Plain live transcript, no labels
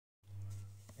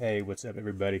Hey, what's up,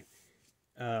 everybody?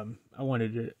 I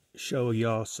wanted to show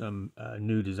y'all some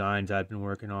new designs I've been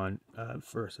working on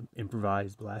for some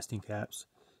improvised blasting caps.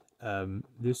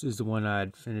 This is the one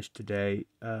I'd finished today.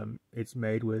 It's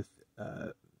made with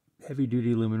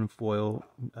heavy-duty aluminum foil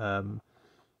and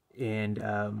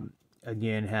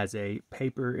again has a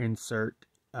paper insert.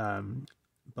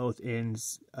 Both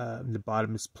ends, the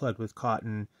bottom is plugged with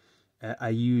cotton. I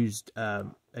used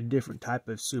a different type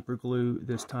of super glue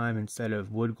this time instead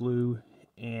of wood glue,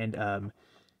 and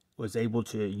was able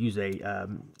to use a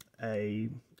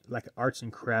like an arts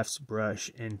and crafts brush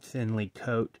and thinly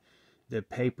coat the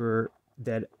paper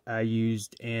that I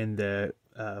used and the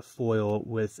foil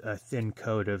with a thin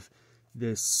coat of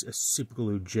this super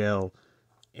glue gel,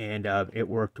 and it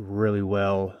worked really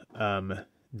well.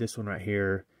 This one right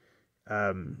here,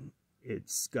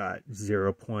 it's got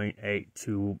 0.8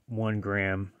 to 1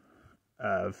 gram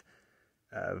of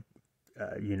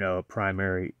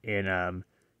primary, and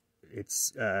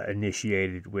it's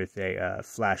initiated with a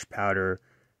flash powder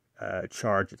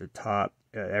charge at the top.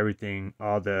 Everything,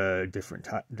 all the different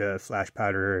the flash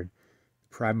powder and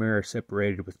primer are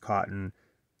separated with cotton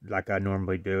like I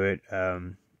normally do it.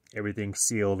 Everything's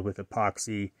sealed with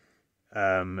epoxy,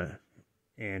 and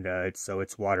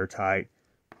it's watertight.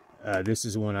 This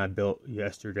is one I built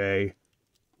yesterday.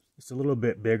 It's a little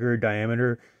bit bigger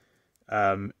diameter.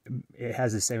 It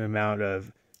has the same amount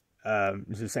of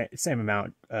same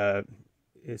amount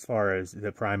as far as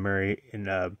the primary and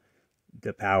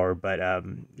the power, but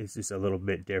it's just a little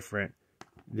bit different.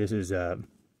 This is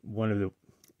one of the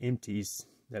empties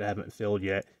that I haven't filled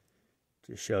yet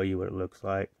to show you what it looks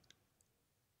like.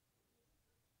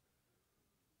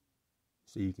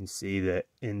 So you can see the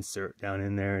insert down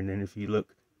in there, and then if you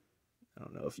look, I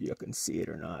don't know if you can see it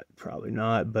or not, probably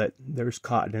not, but there's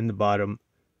cotton in the bottom,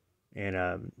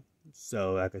 and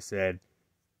so like I said,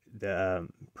 the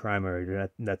primary,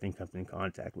 nothing comes in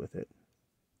contact with it.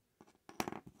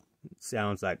 It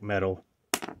sounds like metal.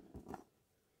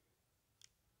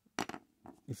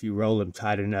 If you roll them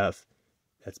tight enough,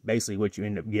 that's basically what you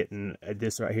end up getting.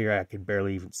 This right here, I could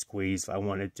barely even squeeze if I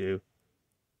wanted to.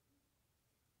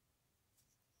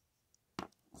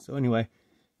 So anyway,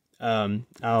 I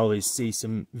always see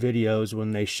some videos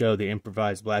when they show the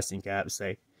improvised blasting caps,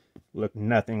 they look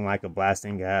nothing like a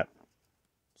blasting cap.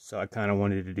 So I kind of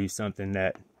wanted to do something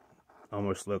that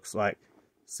almost looks like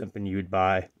something you would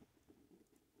buy.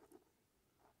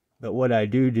 But what I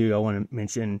do, I want to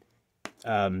mention,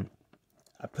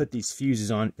 I put these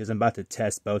fuses on because I'm about to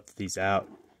test both of these out.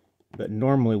 But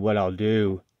normally what I'll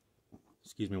do,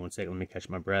 excuse me one second, let me catch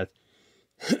my breath.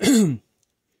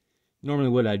 Normally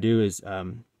what I do is,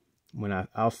 when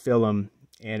I'll fill them,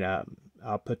 and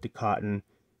I'll put the cotton,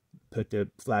 put the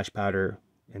flash powder,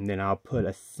 and then I'll put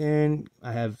a thin,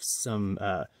 I have some,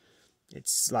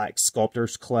 it's like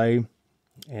sculptor's clay,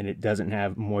 and it doesn't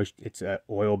have moist, it's a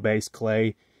oil-based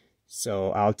clay.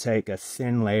 So I'll take a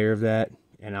thin layer of that,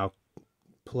 and I'll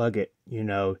plug it,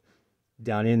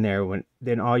 down in there.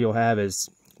 Then all you'll have is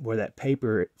where that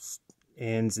paper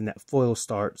ends and that foil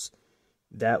starts,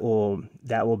 that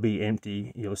will be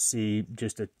empty. You'll see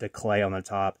just the clay on the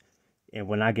top. And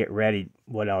when I get ready,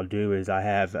 what I'll do is I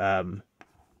have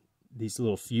these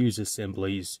little fuse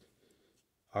assemblies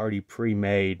already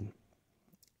pre-made,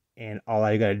 and all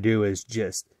I gotta do is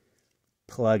just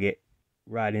plug it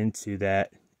right into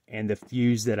that, and the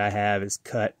fuse that I have is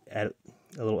cut at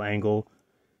a little angle,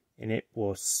 and it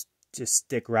will just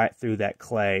stick right through that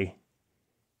clay,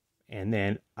 and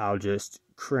then I'll just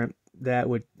crimp that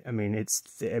with,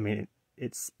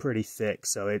 it's pretty thick,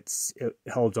 so it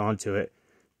holds on to it,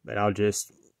 but I'll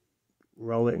just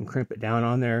roll it and crimp it down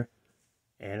on there.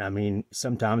 And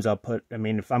sometimes I'll put,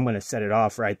 if I'm going to set it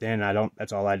off right then,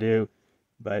 that's all I do.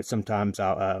 But sometimes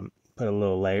I'll put a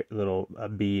little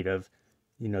bead of,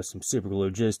 some super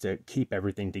glue just to keep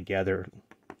everything together.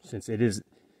 Since it is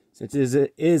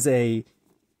a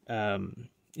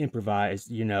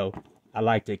improvised, I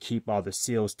like to keep all the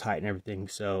seals tight and everything,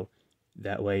 so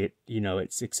that way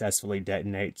it successfully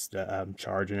detonates the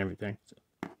charge and everything. So,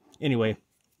 anyway,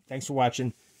 thanks for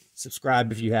watching.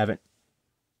 Subscribe if you haven't.